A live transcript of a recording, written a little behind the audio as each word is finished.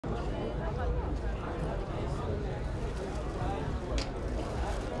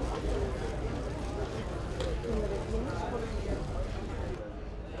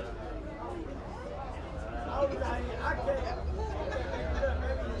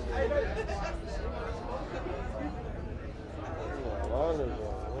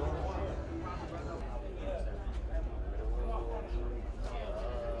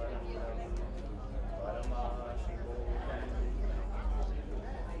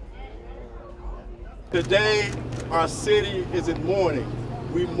Today, our city is in mourning.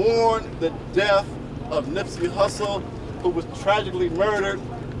 We mourn the death of Nipsey Hussle, who was tragically murdered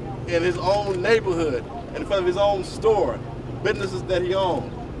in his own neighborhood, in front of his own store, businesses that he owned.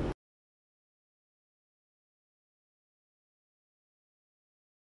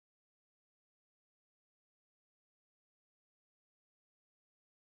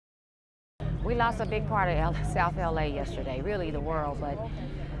 We lost a big part of South LA yesterday, really the world, but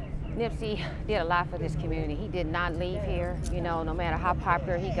Nipsey did a lot for this community. He did not leave here, you know, no matter how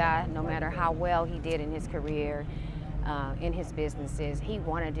popular he got, no matter how well he did in his career, in his businesses. He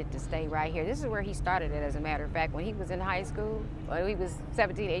wanted it to stay right here. This is where he started it, as a matter of fact. When he was in high school, when he was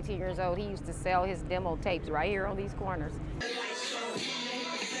 17, 18 years old, he used to sell his demo tapes right here on these corners.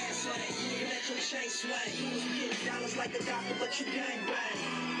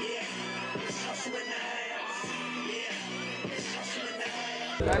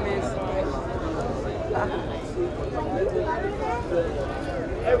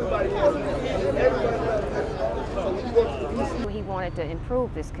 He wanted to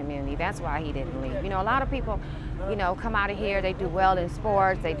improve this community. That's why he didn't leave. You know, a lot of people, you know, come out of here, they do well in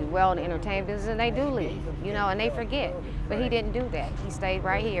sports, they do well in the entertainment business, and they do leave, you know, and they forget. But he didn't do that. He stayed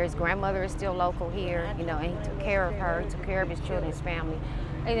right here. His grandmother is still local here, you know, and he took care of her, took care of his children, his family.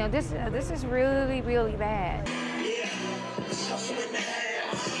 And, you know, this is really, really bad.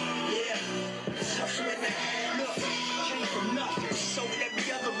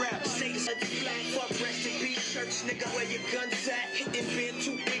 Nigga, where your guns at? Hitting been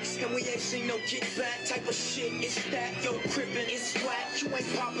 2 weeks and we ain't seen no get back type of shit. It's that, yo, crippin', it's whack, you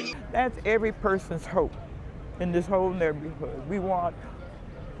ain't poppin'. That's every person's hope in this whole neighborhood. We want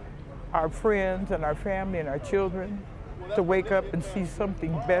our friends and our family and our children to wake up and see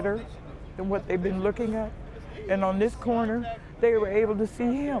something better than what they've been looking at. And on this corner, they were able to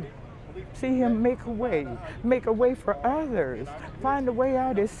see him make a way for others, find a way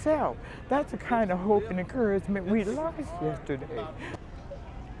out himself. That's the kind of hope and encouragement we lost yesterday.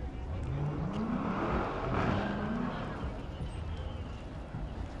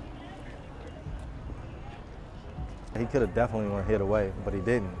 He could have definitely went hit away, but he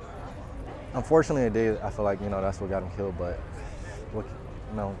didn't. Unfortunately, it did. I feel like, you know, that's what got him killed, but, you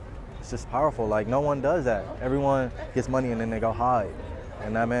know, it's just powerful. Like, no one does that. Everyone gets money and then they go hide.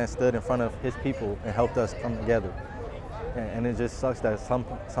 And that man stood in front of his people and helped us come together. And it just sucks that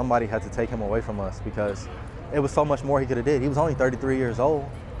somebody had to take him away from us, because it was so much more he could have did. He was only 33 years old,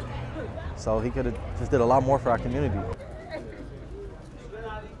 so he could have just did a lot more for our community.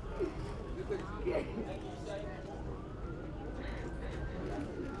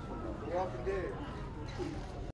 Walking Dead.